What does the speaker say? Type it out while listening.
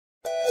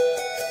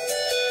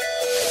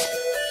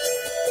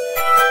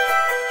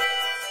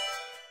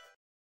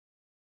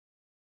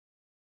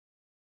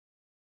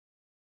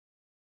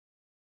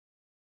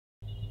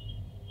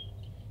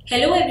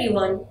Hello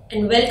everyone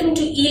and welcome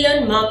to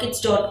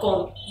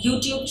elearnmarkets.com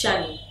YouTube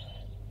channel.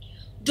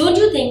 Don't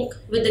you think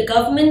with the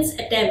government's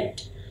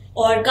attempt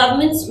or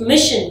government's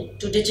mission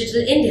to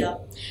digital India,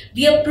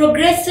 we are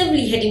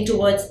progressively heading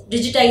towards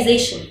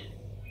digitization?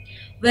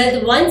 Well,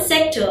 the one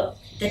sector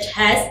that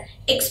has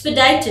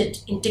expedited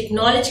in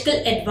technological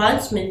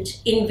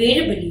advancement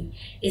invariably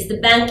is the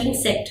banking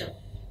sector.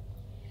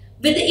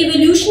 With the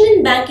evolution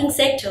in banking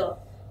sector,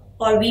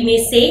 or we may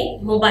say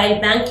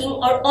mobile banking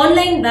or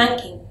online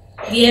banking,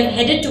 we have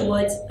headed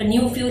towards a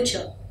new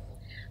future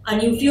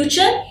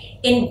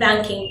in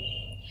banking.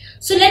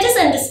 So let us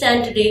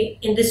understand today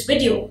in this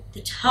video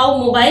that how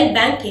mobile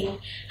banking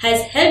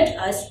has helped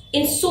us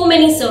in so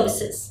many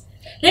services.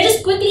 Let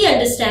us quickly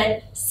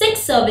understand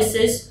 6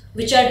 services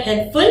which are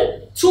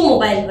helpful through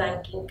mobile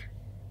banking.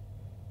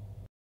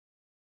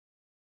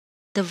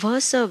 The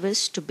first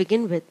service to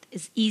begin with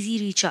is Easy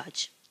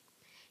Recharge.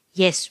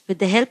 Yes, with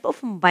the help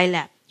of a mobile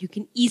app, you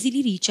can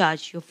easily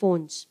recharge your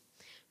phones.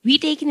 We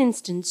take an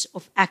instance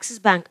of Axis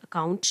Bank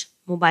account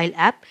mobile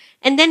app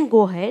and then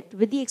go ahead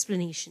with the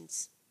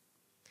explanations.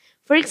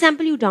 For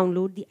example, you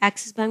download the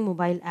Axis Bank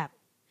mobile app.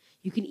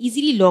 You can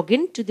easily log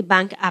in to the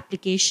bank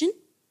application,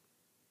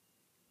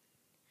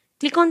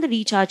 click on the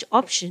recharge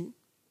option,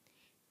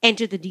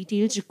 enter the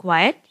details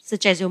required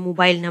such as your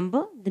mobile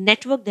number, the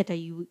network that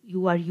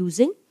you are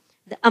using,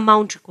 the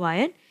amount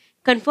required,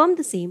 confirm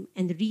the same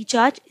and the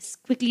recharge is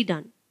quickly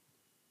done.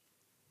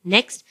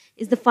 Next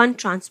is the fund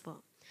transfer.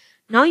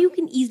 Now you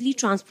can easily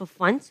transfer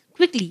funds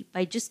quickly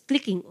by just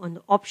clicking on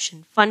the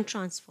option Fund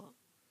Transfer.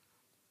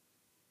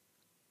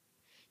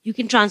 You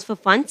can transfer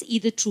funds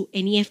either through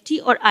NEFT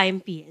or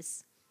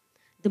IMPS.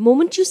 The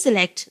moment you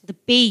select the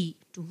payee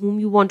to whom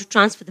you want to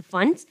transfer the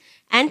funds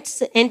and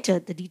enter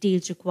the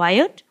details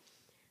required,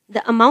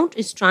 the amount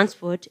is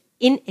transferred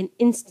in an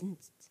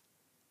instant.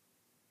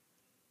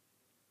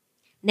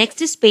 Next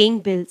is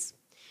paying bills.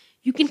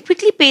 You can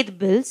quickly pay the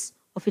bills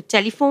of your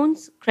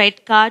telephones,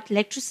 credit card,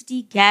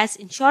 electricity, gas,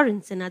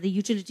 insurance and other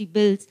utility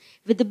bills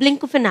with the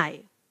blink of an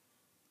eye.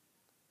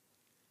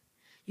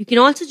 You can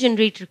also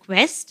generate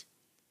requests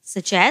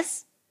such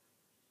as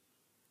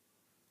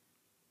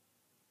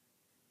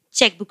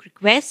checkbook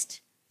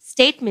request,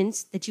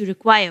 statements that you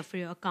require for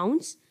your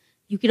accounts.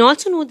 You can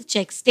also know the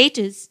check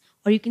status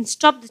or you can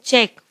stop the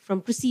check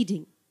from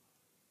proceeding.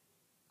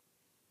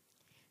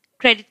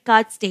 Credit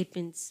card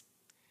statements.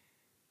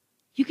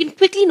 You can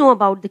quickly know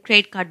about the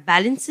credit card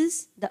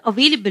balances, the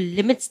available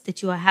limits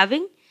that you are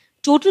having,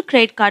 total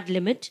credit card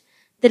limit,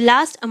 the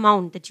last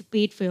amount that you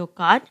paid for your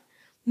card,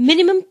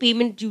 minimum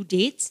payment due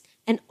dates,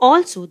 and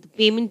also the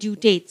payment due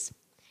dates.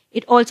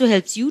 It also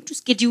helps you to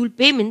schedule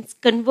payments,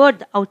 convert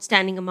the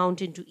outstanding amount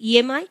into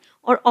EMI,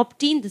 or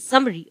obtain the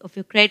summary of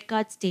your credit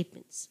card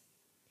statements.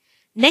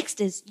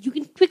 Next is you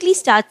can quickly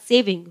start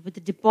saving with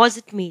a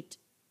deposit made.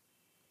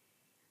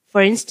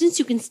 For instance,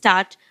 you can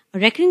start a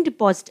recurring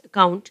deposit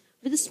account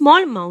with a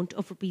small amount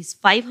of rupees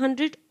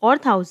 500 or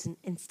 1000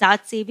 and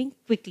start saving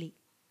quickly.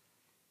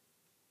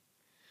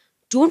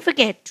 Don't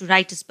forget to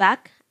write us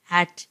back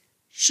at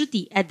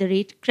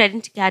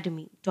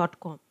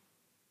shruti@creditacademy.com.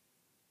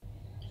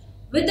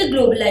 With the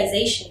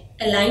globalization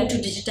aligned to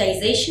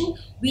digitization,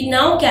 we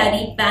now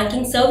carry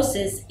banking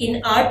services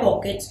in our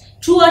pockets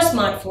through our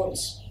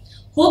smartphones.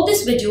 Hope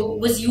this video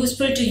was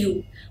useful to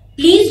you.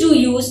 Please do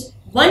use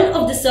one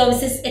of the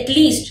services at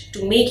least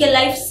to make your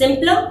life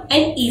simpler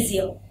and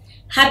easier.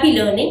 Happy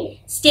learning.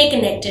 Stay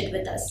connected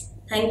with us.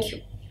 Thank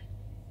you.